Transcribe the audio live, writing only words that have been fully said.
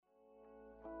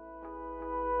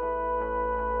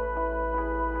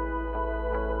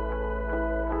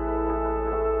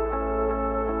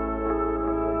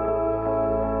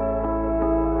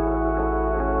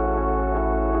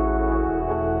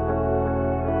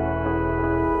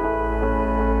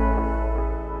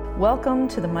Welcome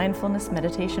to the Mindfulness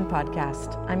Meditation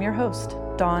Podcast. I'm your host,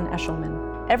 Dawn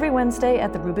Eshelman. Every Wednesday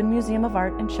at the Rubin Museum of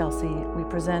Art in Chelsea, we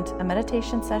present a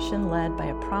meditation session led by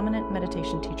a prominent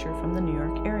meditation teacher from the New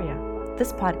York area.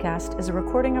 This podcast is a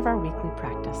recording of our weekly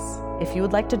practice. If you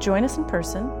would like to join us in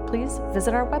person, please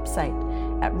visit our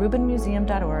website at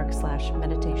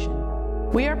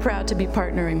rubinmuseum.org/meditation. We are proud to be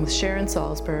partnering with Sharon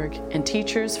Salzberg and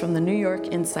teachers from the New York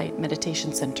Insight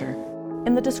Meditation Center.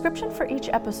 In the description for each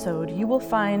episode, you will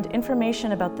find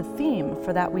information about the theme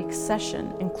for that week's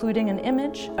session, including an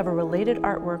image of a related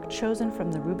artwork chosen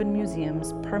from the Rubin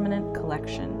Museum's permanent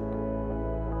collection.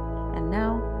 And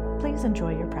now, please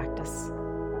enjoy your practice.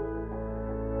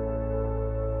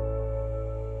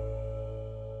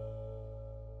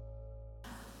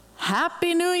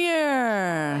 Happy New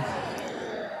Year!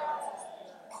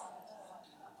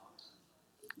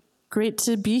 Great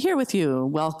to be here with you.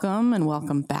 Welcome and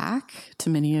welcome back to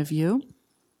many of you.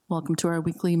 Welcome to our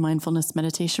weekly mindfulness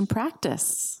meditation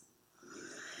practice.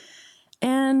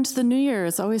 And the new year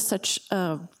is always such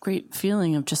a great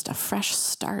feeling of just a fresh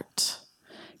start,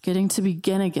 getting to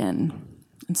begin again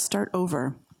and start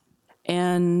over.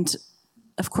 And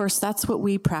of course, that's what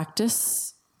we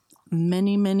practice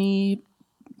many, many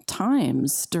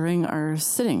times during our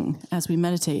sitting as we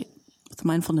meditate with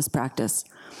mindfulness practice.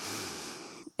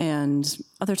 And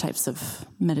other types of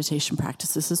meditation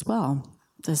practices as well.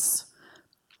 This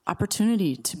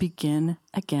opportunity to begin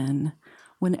again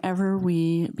whenever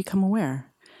we become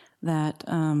aware that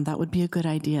that would be a good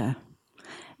idea.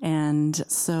 And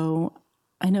so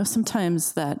I know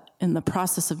sometimes that in the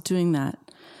process of doing that,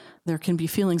 there can be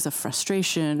feelings of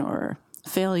frustration or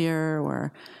failure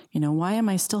or, why am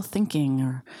I still thinking?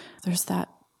 Or there's that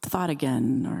thought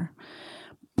again,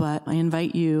 But I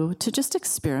invite you to just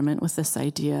experiment with this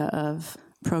idea of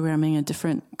programming a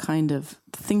different kind of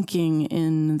thinking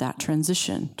in that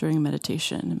transition during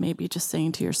meditation. Maybe just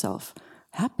saying to yourself,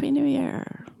 Happy New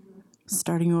Year,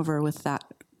 starting over with that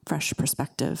fresh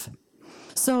perspective.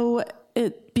 So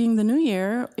it being the new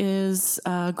year is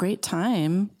a great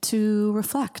time to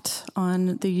reflect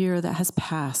on the year that has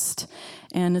passed.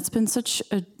 And it's been such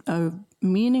a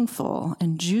meaningful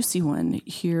and juicy one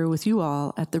here with you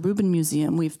all at the Rubin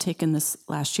Museum. We've taken this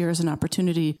last year as an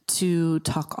opportunity to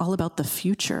talk all about the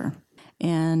future.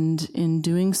 And in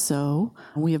doing so,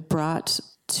 we have brought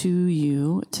to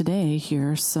you today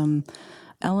here some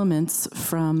elements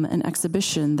from an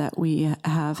exhibition that we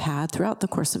have had throughout the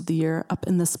course of the year up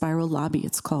in the Spiral Lobby.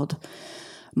 It's called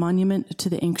Monument to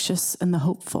the Anxious and the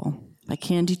Hopeful by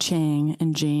Candy Chang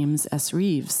and James S.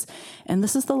 Reeves. And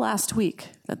this is the last week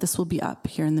that this will be up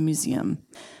here in the museum.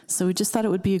 So we just thought it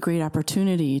would be a great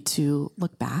opportunity to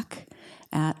look back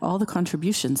at all the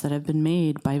contributions that have been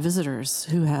made by visitors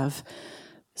who have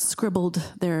scribbled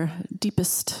their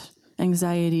deepest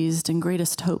anxieties and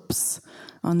greatest hopes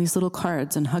on these little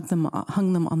cards and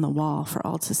hung them on the wall for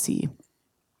all to see.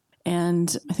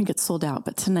 And I think it's sold out,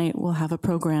 but tonight we'll have a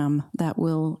program that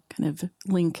will kind of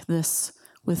link this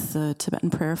with the Tibetan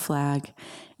prayer flag,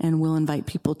 and we'll invite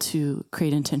people to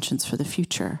create intentions for the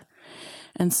future.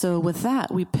 And so with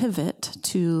that, we pivot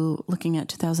to looking at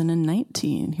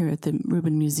 2019 here at the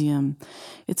Rubin Museum.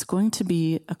 It's going to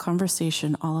be a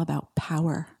conversation all about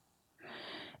power.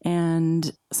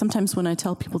 And sometimes when I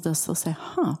tell people this, they'll say,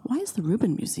 why is the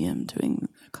Rubin Museum doing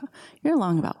you're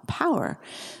along about power?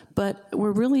 But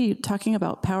we're really talking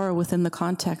about power within the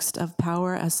context of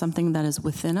power as something that is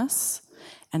within us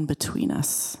and between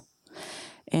us,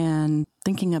 and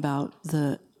thinking about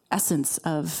the essence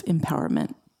of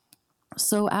empowerment.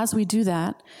 So as we do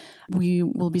that, we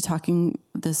will be talking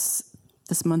this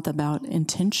month about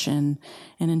intention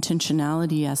and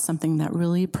intentionality as something that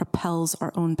really propels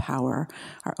our own power,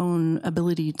 our own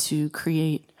ability to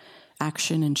create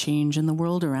action and change in the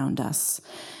world around us.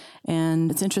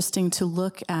 And it's interesting to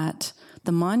look at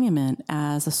the monument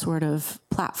as a sort of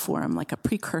platform, like a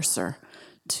precursor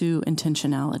to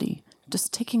intentionality,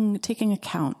 just taking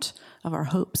account of our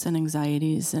hopes and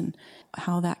anxieties and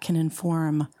how that can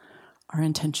inform our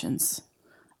intentions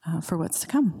for what's to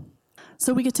come.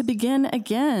 So we get to begin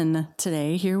again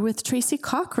today here with Tracy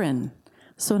Cochran.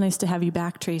 So nice to have you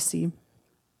back, Tracy.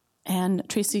 And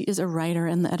Tracy is a writer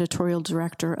and the editorial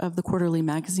director of the quarterly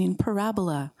magazine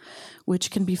Parabola, which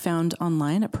can be found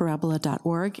online at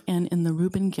parabola.org and in the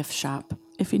Rubin gift shop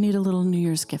if you need a little New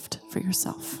Year's gift for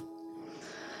yourself.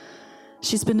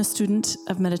 She's been a student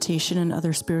of meditation and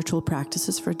other spiritual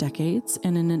practices for decades,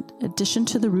 and in addition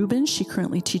to the Rubin, she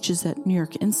currently teaches at New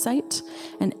York Insight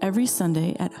and every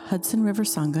Sunday at Hudson River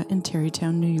Sangha in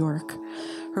Tarrytown, New York.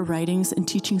 Her writings and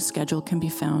teaching schedule can be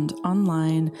found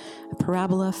online at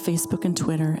Parabola, Facebook, and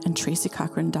Twitter, and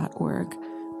tracycochran.org.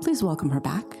 Please welcome her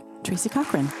back, Tracy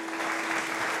Cochran.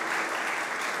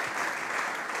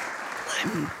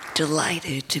 I'm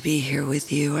delighted to be here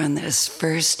with you on this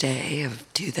first day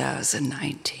of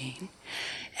 2019.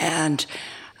 And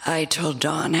I told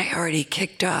Dawn I already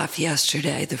kicked off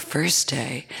yesterday, the first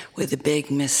day, with a big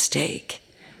mistake.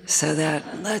 So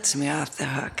that lets me off the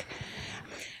hook.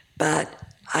 But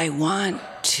I want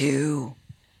to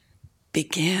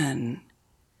begin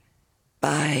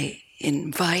by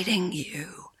inviting you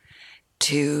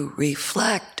to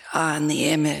reflect on the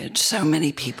image so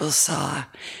many people saw,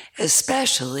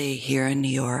 especially here in New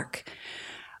York,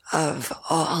 of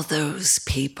all those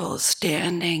people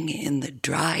standing in the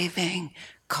driving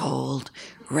cold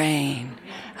rain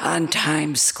on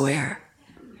Times Square.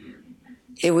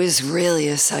 It was really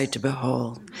a sight to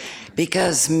behold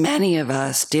because many of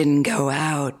us didn't go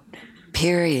out,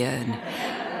 period,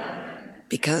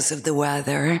 because of the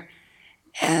weather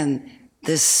and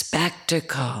the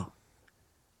spectacle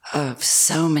of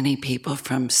so many people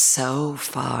from so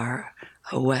far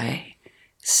away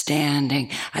standing.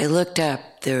 I looked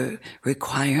up the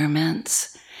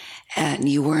requirements, and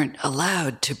you weren't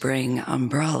allowed to bring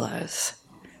umbrellas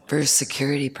for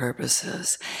security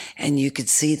purposes. And you could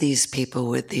see these people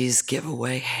with these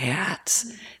giveaway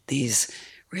hats, these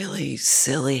really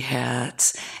silly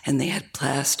hats, and they had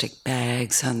plastic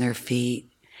bags on their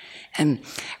feet, and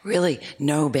really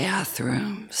no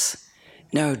bathrooms,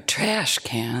 no trash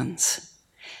cans.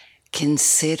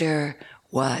 Consider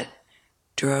what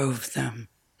drove them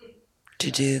to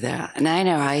do that. And I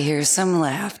know I hear some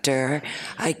laughter.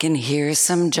 I can hear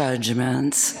some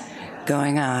judgments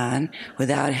going on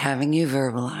without having you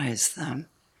verbalize them.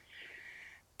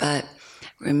 But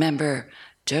remember,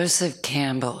 Joseph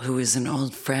Campbell, who was an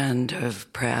old friend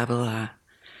of Parabola,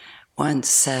 once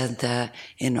said that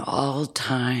in all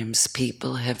times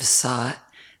people have sought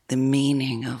the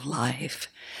meaning of life.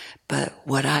 But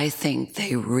what I think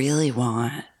they really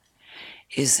want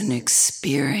is an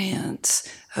experience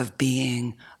of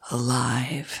being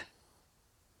alive.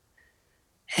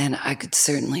 And I could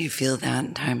certainly feel that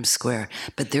in Times Square.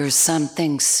 But there's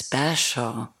something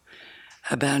special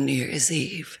about New Year's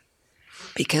Eve.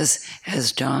 Because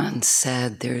as Dawn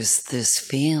said, there's this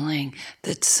feeling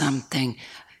that something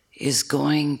is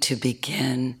going to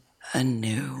begin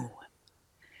anew.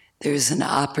 There's an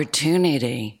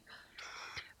opportunity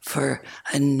for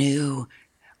a new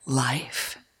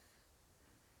life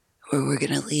where we're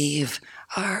going to leave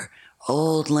our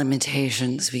old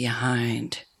limitations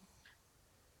behind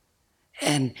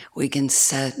and we can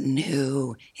set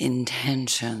new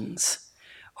intentions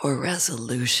or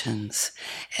resolutions.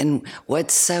 And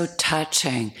what's so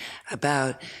touching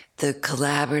about the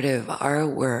collaborative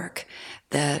artwork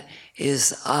that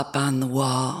is up on the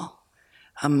wall,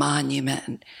 a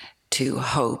monument to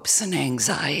hopes and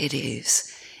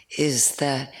anxieties, is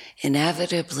that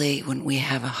inevitably when we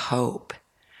have a hope,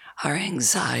 our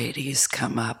anxieties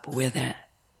come up with it.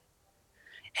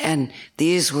 And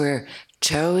these were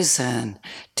chosen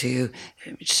to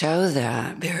show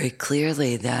that very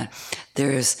clearly, that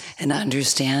there's an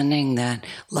understanding that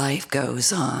life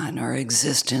goes on or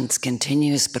existence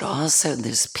continues, but also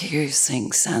this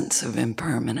piercing sense of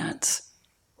impermanence.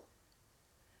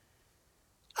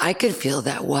 I could feel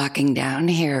that walking down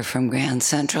here from Grand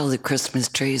Central. The Christmas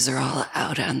trees are all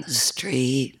out on the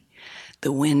street.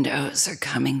 The windows are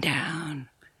coming down.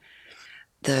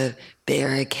 The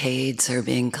barricades are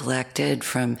being collected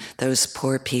from those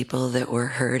poor people that were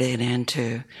herded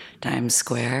into Times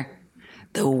Square.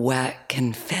 The wet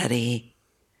confetti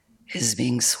is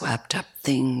being swept up.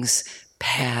 Things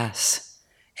pass,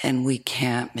 and we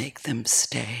can't make them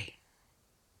stay.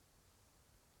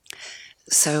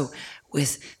 So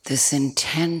with this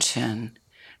intention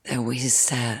that we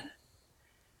set,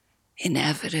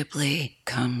 inevitably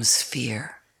comes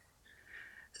fear.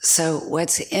 So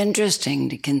what's interesting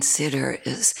to consider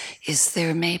is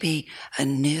there maybe a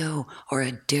new or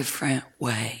a different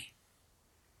way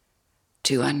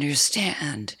to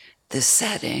understand the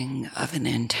setting of an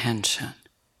intention?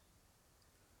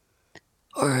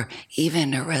 Or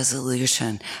even a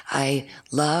resolution. I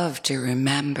love to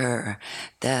remember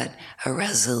that a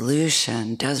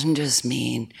resolution doesn't just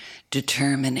mean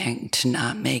determining to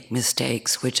not make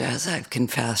mistakes, which, as I've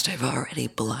confessed, I've already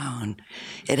blown.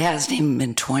 It hasn't even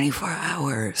been 24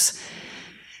 hours.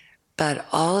 But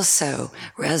also,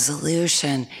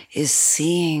 resolution is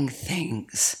seeing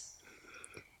things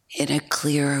in a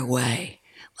clearer way.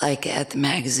 Like at the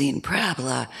magazine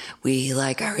Parabola, we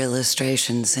like our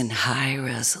illustrations in high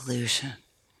resolution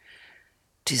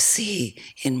to see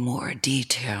in more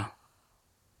detail.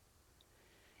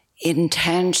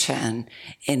 Intention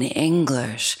in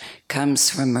English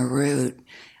comes from a root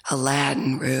a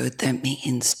Latin root that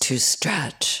means to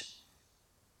stretch,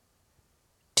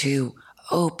 to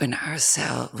open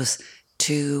ourselves,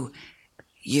 to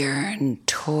yearn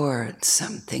towards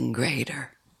something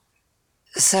greater.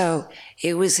 So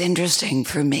it was interesting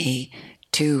for me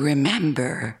to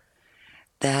remember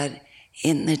that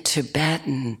in the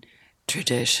Tibetan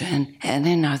tradition and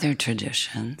in other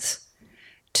traditions,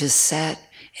 to set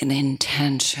an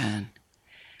intention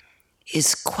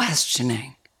is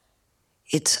questioning.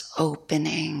 It's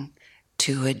opening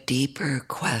to a deeper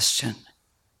question.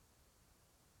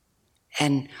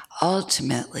 And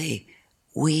ultimately,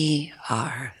 we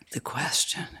are the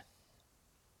question.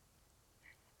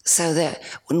 So that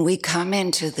when we come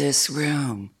into this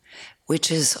room,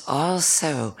 which is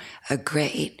also a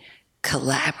great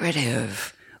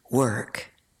collaborative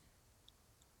work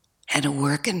and a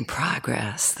work in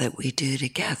progress that we do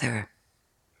together,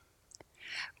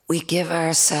 we give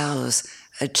ourselves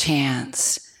a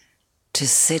chance to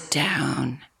sit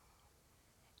down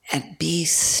and be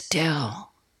still,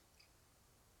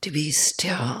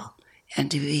 and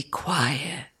to be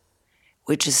quiet,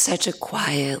 which is such a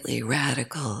quietly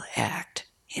radical act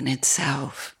in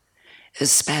itself,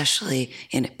 especially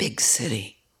in a big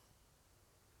city.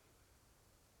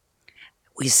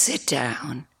 We sit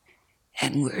down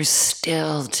and we're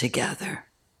still together.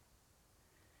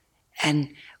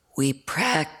 And we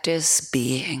practice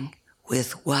being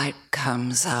with what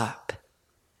comes up,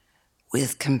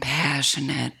 with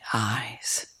compassionate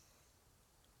eyes.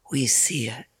 We see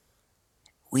it.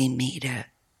 We meet it.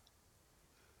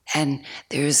 And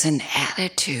there's an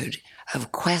attitude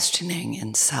of questioning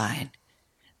inside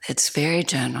that's very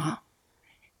gentle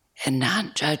and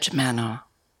not judgmental.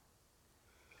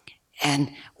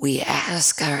 And we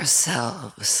ask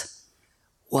ourselves,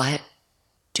 what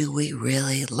do we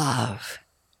really love?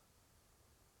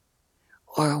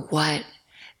 Or what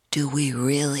do we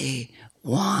really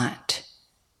want?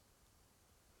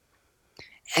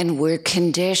 And we're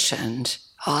conditioned,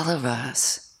 all of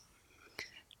us,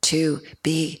 to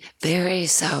be very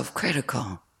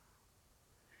self-critical.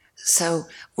 So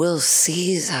we'll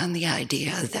seize on the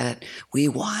idea that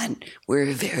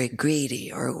we're very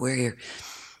greedy, or we're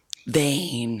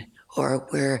vain,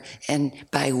 or and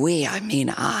by we, I mean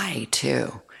I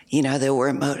too, that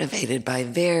we're motivated by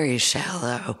very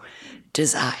shallow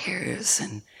desires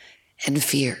and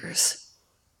fears.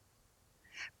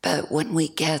 But when we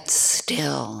get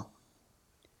still,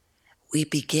 we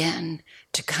begin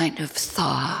to kind of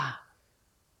thaw,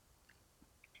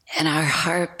 and our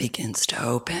heart begins to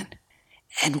open,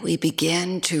 and we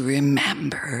begin to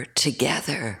remember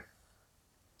together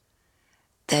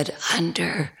that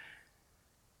under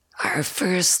our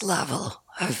first level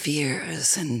of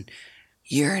fears and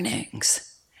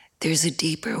yearnings, there's a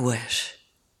deeper wish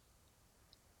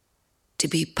to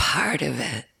be part of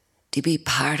it, to be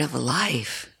part of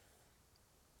life,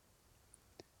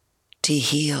 to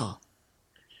heal.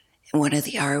 In one of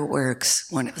the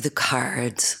artworks, one of the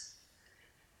cards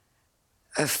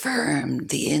affirmed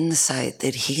the insight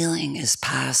that healing is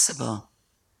possible.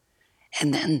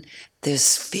 And then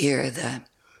this fear that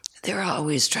they're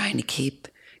always trying to keep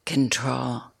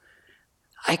control.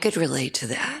 I could relate to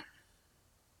that.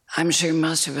 I'm sure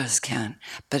most of us can.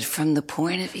 But from the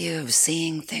point of view of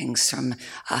seeing things from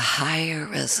a higher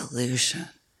resolution,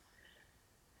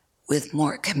 with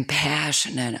more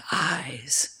compassionate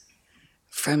eyes,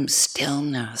 from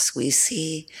stillness, we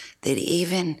see that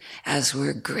even as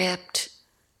we're gripped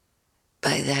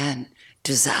by that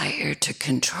desire to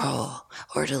control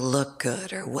or to look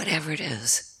good or whatever it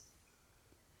is,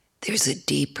 there's a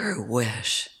deeper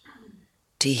wish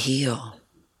to heal,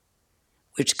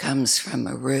 which comes from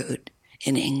a root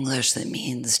in English that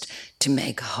means to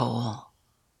make whole.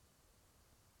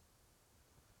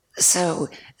 So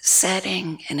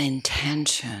setting an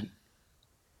intention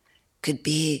could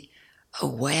be a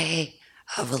way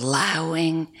of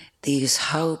allowing these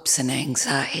hopes and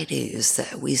anxieties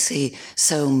that we see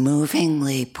so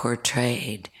movingly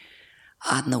portrayed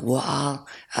on the wall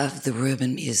of the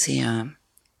Rubin Museum.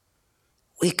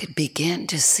 We could begin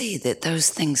to see that those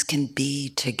things can be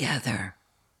together.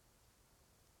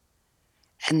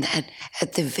 And that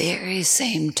at the very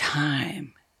same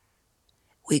time,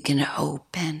 we can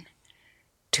open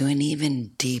to an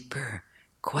even deeper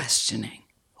questioning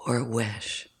or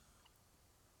wish.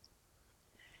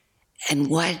 And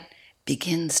what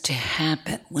begins to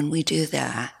happen when we do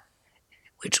that,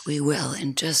 which we will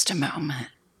in just a moment,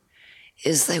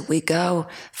 is that we go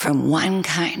from one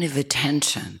kind of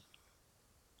attention,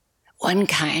 one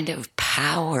kind of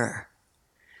power,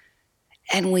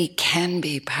 and we can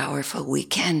be powerful. We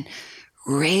can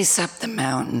race up the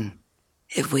mountain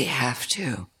if we have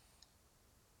to.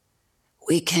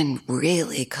 we can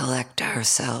really collect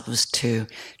ourselves to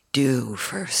do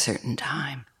for a certain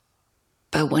time.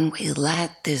 But when we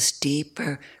let this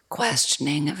deeper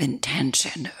questioning of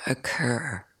intention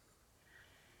occur,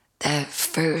 that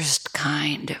first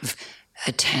kind of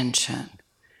attention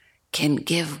can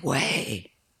give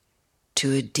way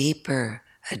to a deeper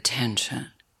attention,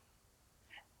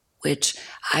 which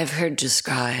I've heard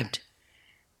described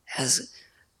as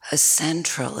a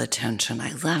central attention.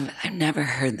 I love it. I've never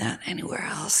heard that anywhere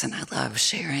else, and I love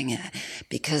sharing it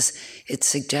because it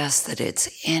suggests that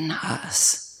it's in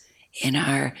us, in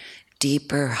our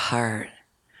deeper heart,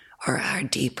 or our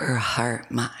deeper heart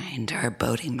mind, our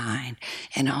Bodhi mind,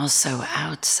 and also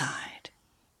outside.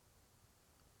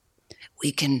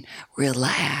 We can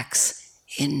relax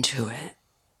into it.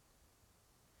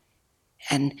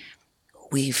 And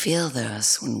we feel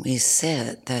this when we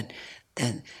sit, that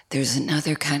there's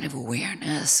another kind of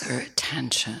awareness or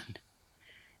attention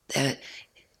that,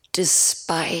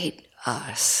 despite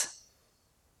us,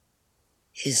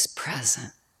 is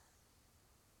present,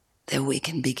 that we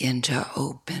can begin to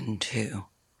open to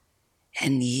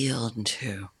and yield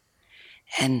to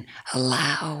and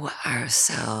allow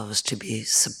ourselves to be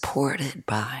supported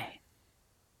by.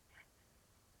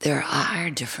 There are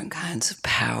different kinds of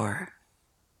power.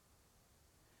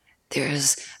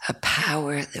 There's a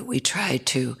power that we try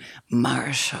to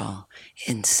marshal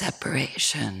in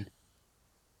separation.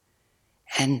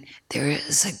 And there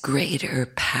is a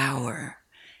greater power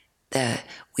that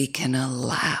we can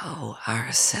allow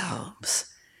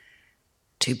ourselves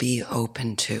to be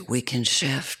open to. We can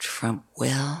shift from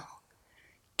will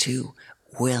to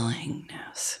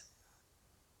willingness,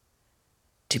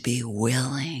 to be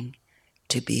willing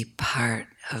to be part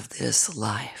of this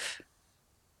life,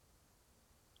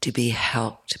 to be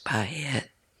helped by it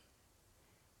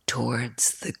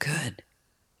towards the good.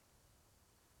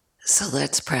 So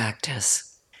let's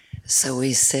practice. So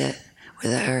we sit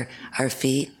with our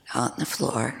feet on the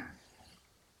floor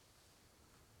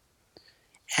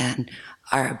and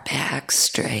our back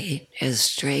straight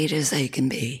as they can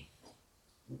be.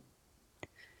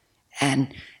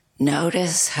 And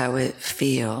notice how it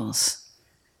feels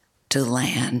to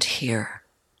land here,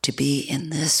 to be in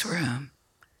this room,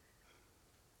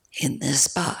 in this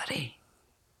body,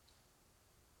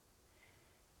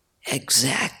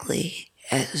 exactly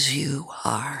as you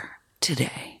are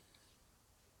today.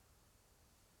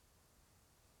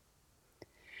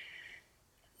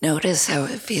 Notice how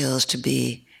it feels to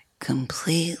be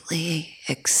completely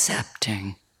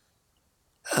accepting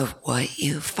of what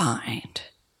you find.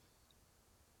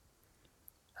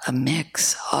 A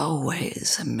mix,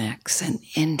 always a mix, an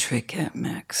intricate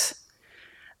mix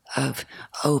of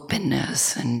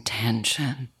openness and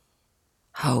tension,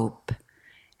 hope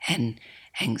and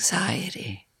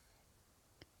anxiety.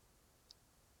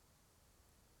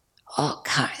 All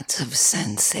kinds of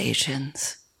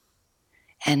sensations.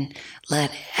 And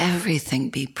let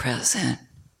everything be present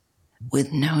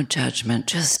with no judgment,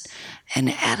 just an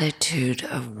attitude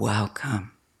of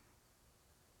welcome.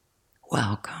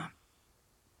 Welcome.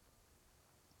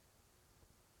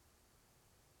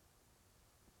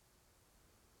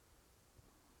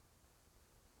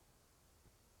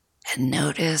 And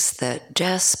notice that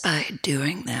just by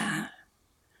doing that,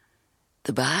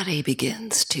 the body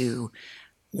begins to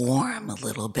warm a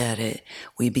little bit.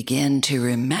 We begin to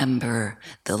remember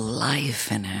the life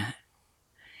in it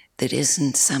that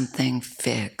isn't something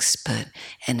fixed, but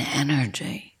an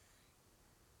energy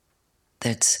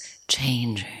that's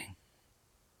changing.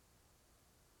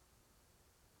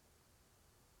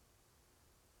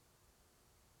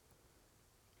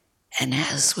 And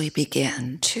as we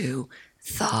begin to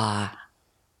thaw,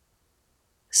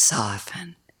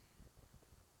 soften,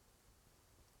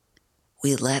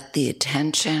 we let the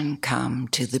attention come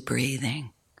to the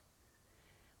breathing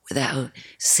without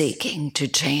seeking to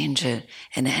change it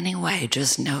in any way.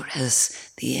 Just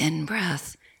notice the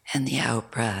in-breath and the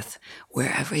out-breath,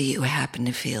 wherever you happen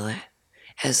to feel it,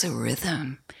 as a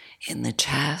rhythm in the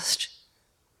chest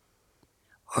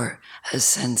or a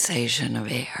sensation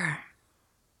of air.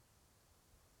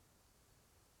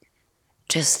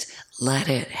 Just let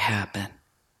it happen.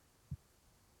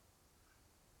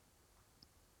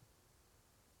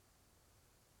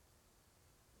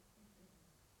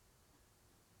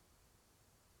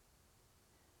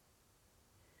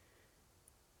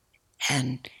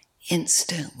 And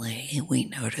instantly we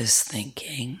notice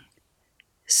thinking,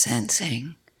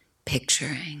 sensing,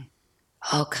 picturing,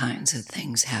 all kinds of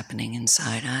things happening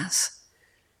inside us.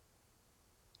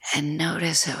 And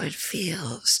notice how it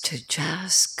feels to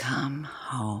just come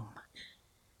home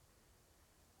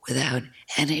without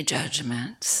any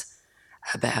judgments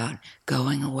about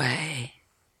going away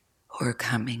we're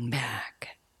coming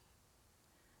back,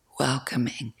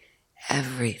 welcoming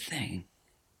everything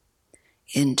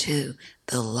into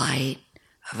the light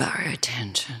of our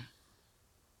attention.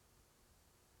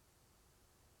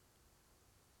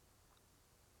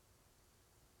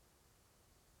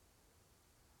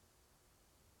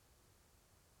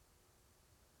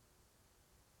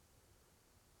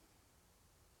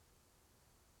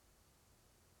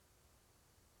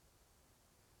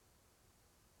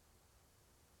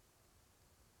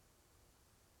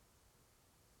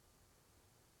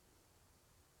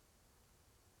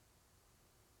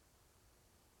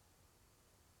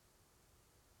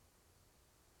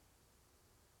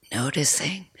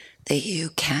 Noticing that you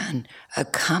can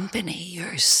accompany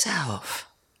yourself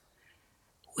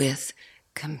with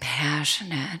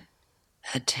compassionate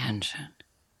attention.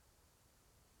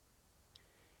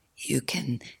 You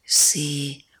can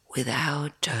see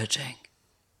without judging,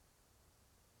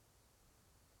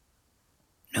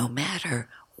 no matter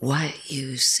what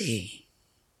you see.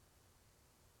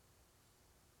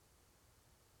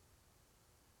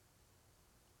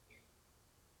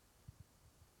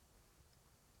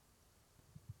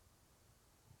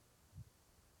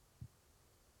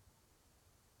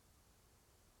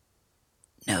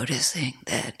 Noticing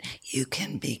that you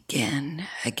can begin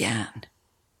again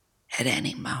at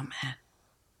any moment.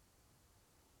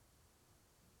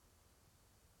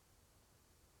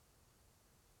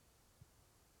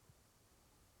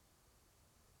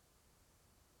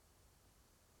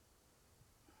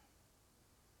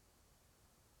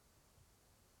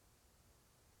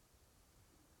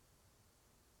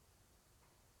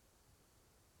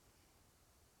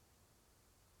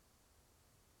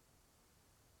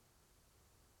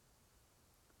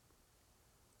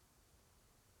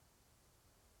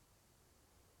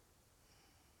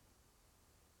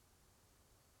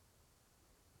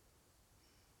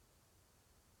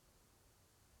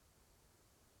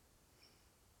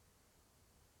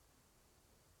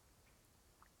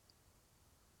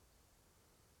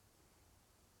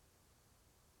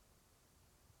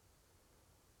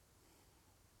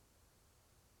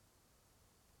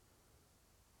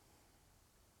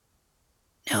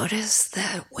 Notice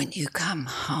that when you come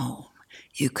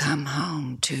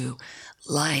home to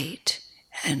light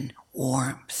and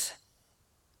warmth,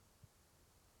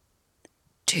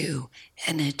 to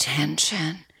an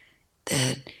attention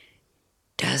that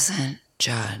doesn't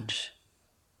judge.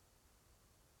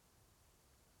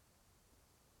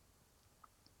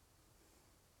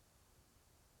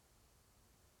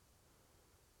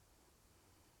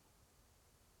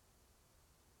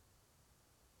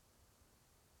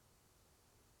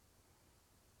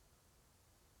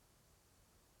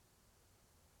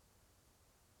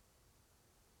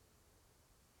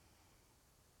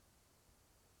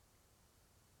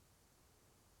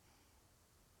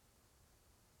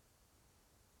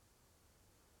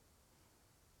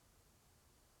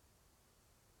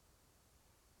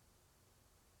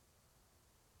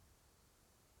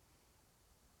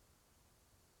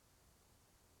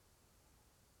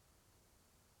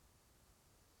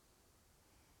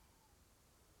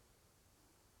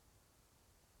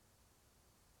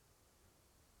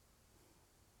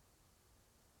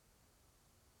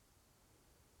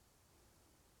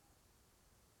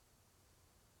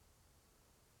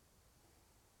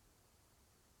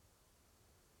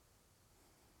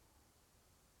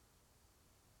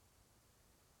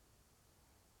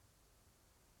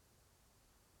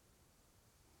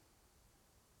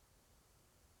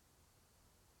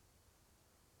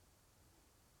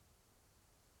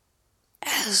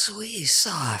 As we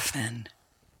soften,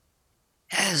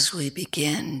 as we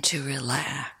begin to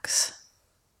relax,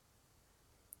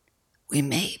 we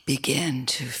may begin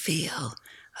to feel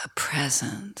a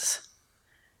presence,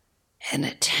 an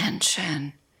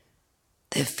attention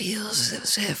that feels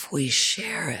as if we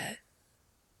share it.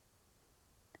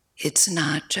 It's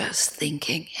not just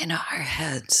thinking in our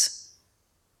heads,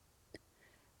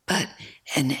 but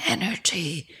an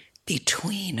energy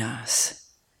between us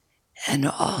and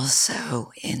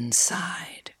also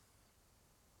inside.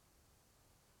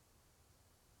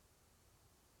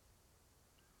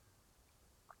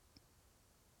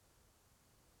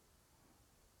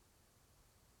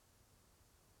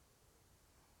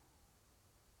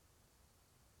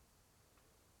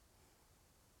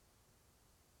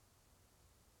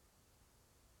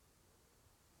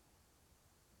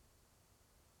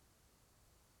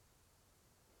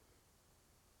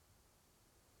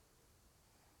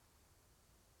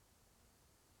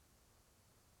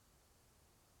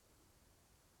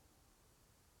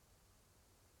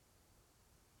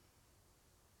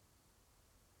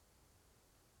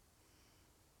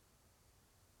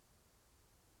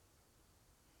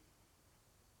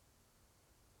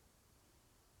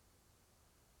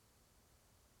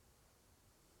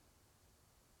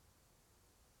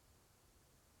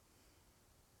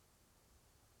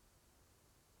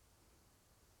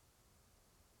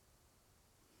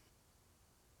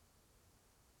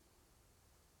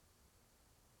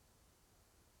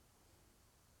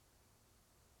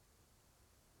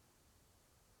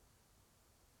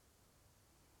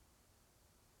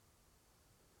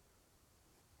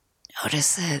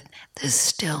 Notice that the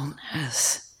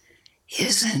stillness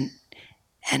isn't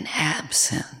an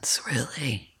absence,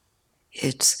 really.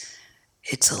 It's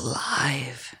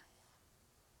alive.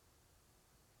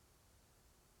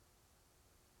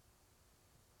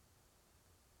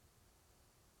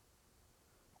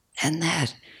 And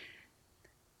that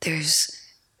there's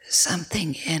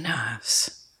something in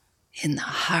us, in the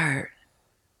heart,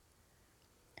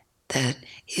 that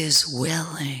is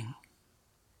willing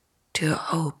to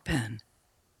open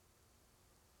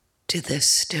to this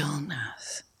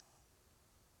stillness,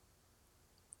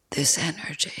 this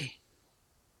energy,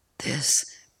 this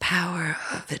power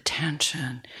of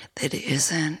attention that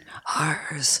isn't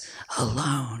ours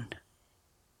alone.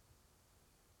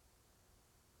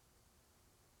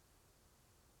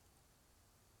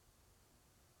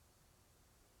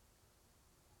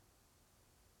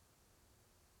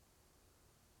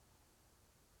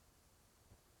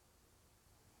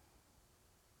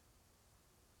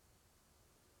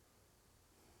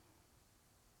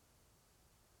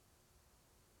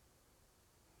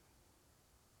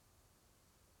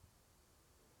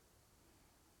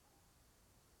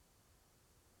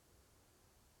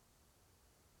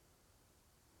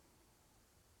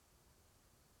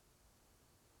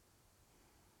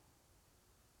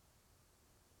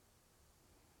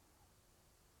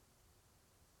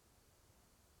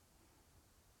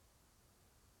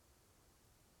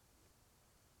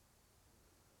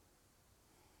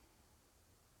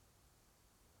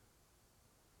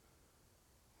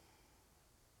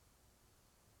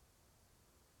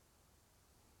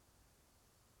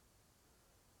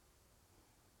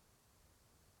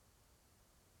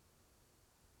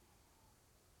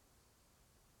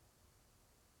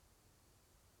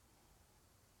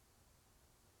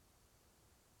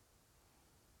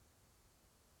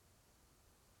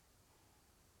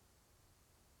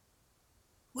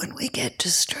 When we get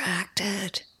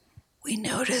distracted, we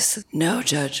notice no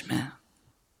judgment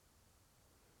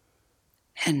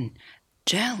and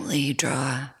gently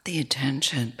draw the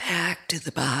attention back to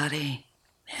the body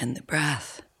and the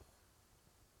breath.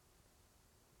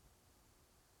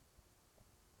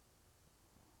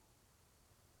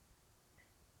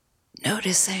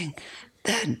 Noticing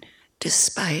that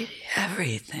despite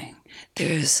everything,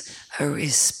 there's a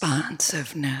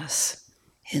responsiveness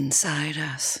inside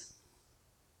us,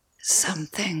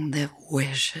 something that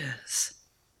wishes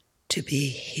to be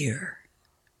here.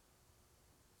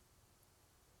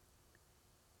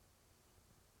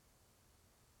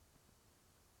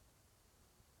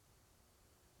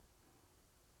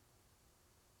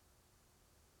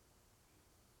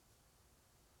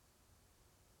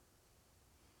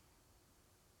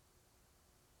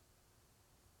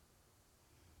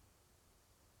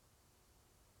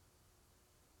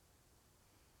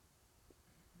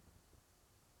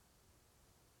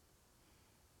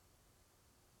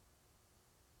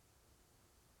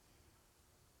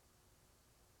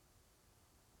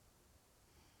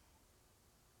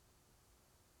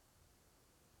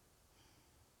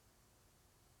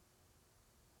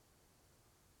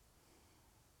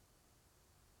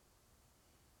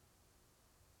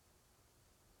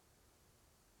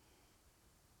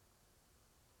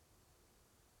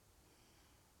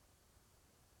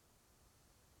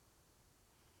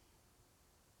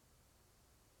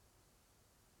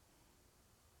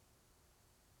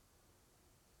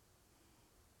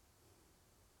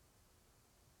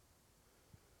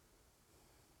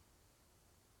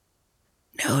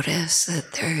 Notice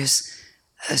that there's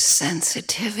a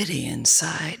sensitivity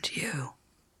inside you,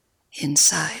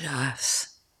 inside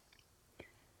us.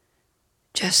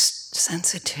 Just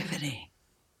sensitivity,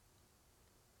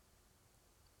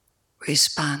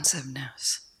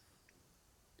 responsiveness,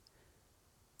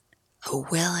 a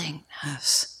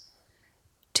willingness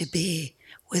to be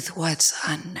with what's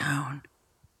unknown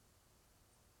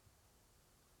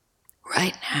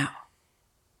right now.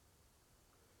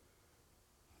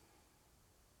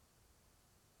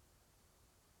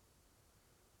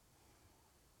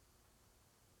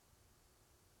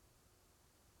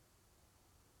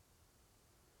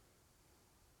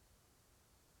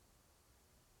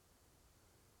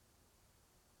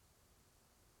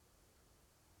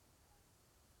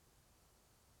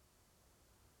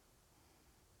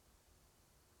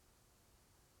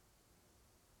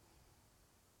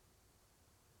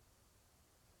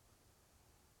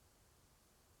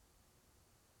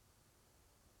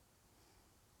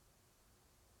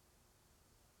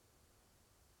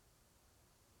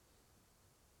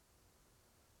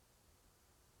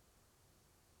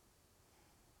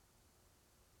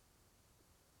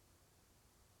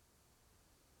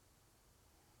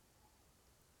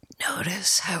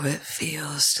 Notice how it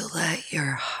feels to let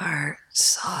your heart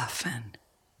soften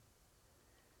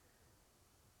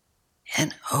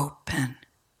and open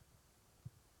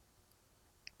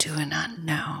to an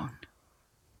unknown.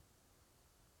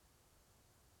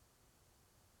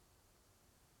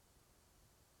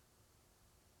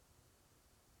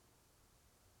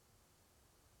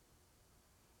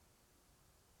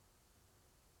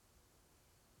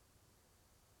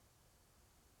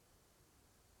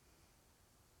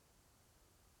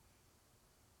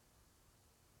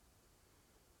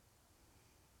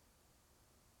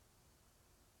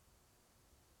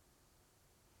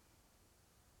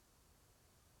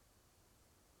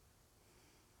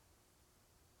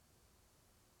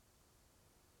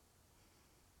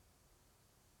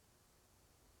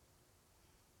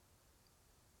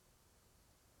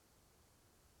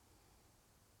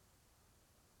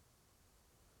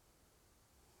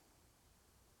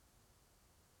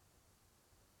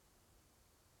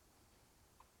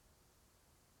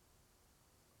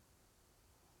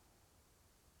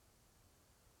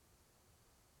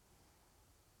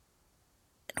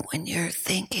 When your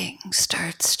thinking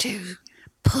starts to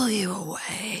pull you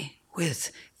away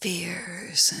with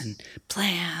fears and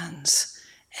plans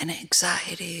and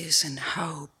anxieties and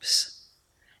hopes,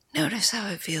 notice how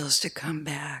it feels to come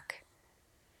back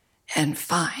and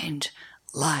find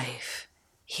life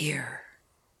here.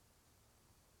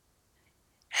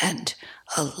 And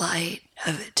a light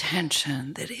of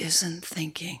attention that isn't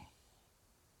thinking,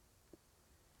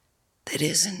 that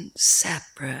isn't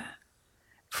separate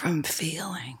from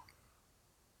feeling.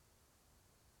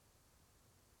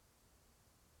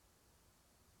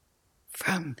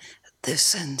 From the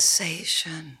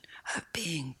sensation of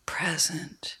being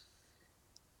present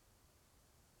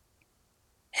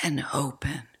and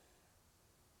open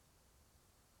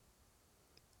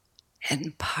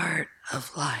and part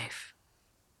of life.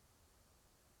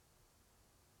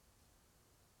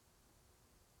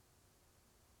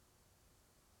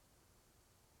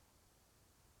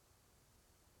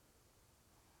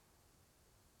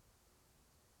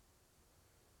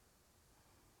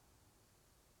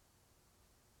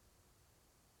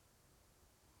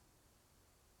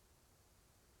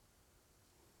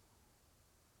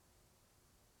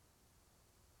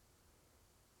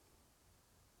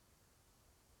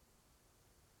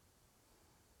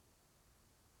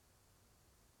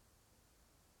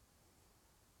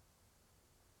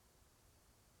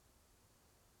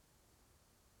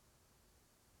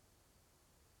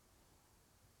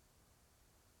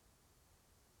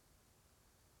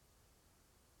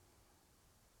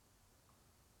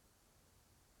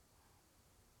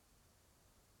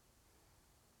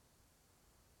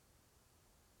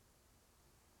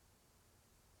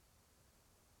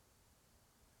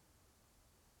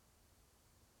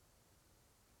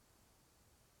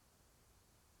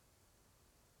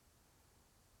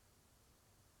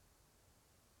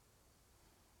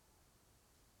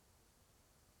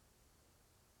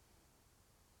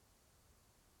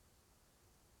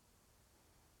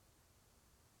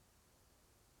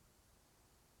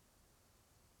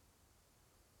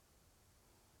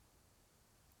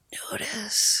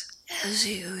 Notice as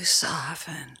you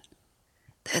soften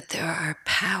that there are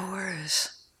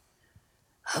powers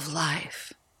of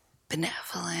life,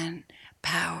 benevolent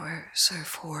powers or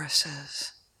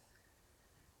forces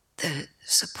that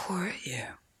support you.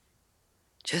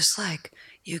 Just like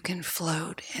you can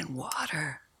float in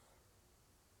water,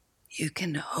 you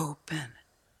can open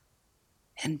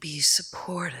and be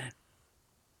supported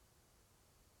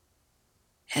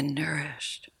and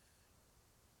nourished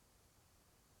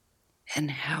and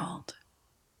held.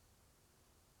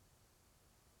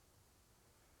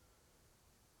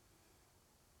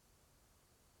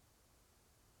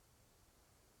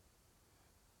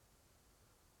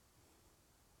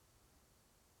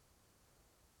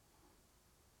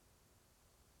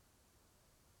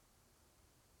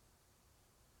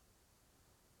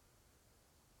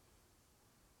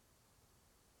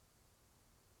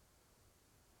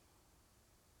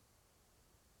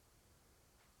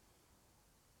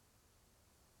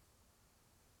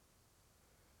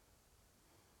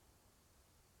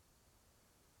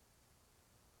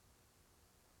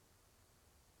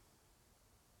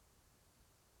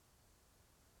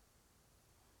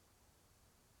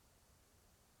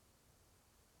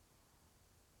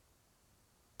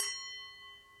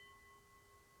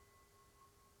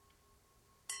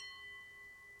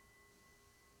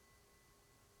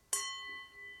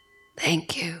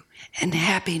 Thank you, and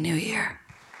Happy New Year.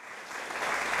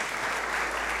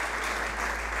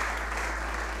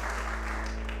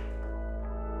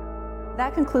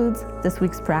 That concludes this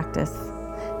week's practice.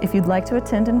 If you'd like to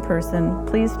attend in person,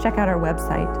 please check out our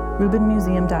website,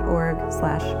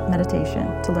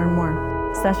 rubinmuseum.org/meditation, to learn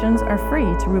more. Sessions are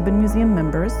free to Rubin Museum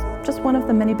members, just one of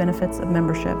the many benefits of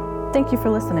membership. Thank you for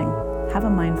listening. Have a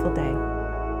mindful day.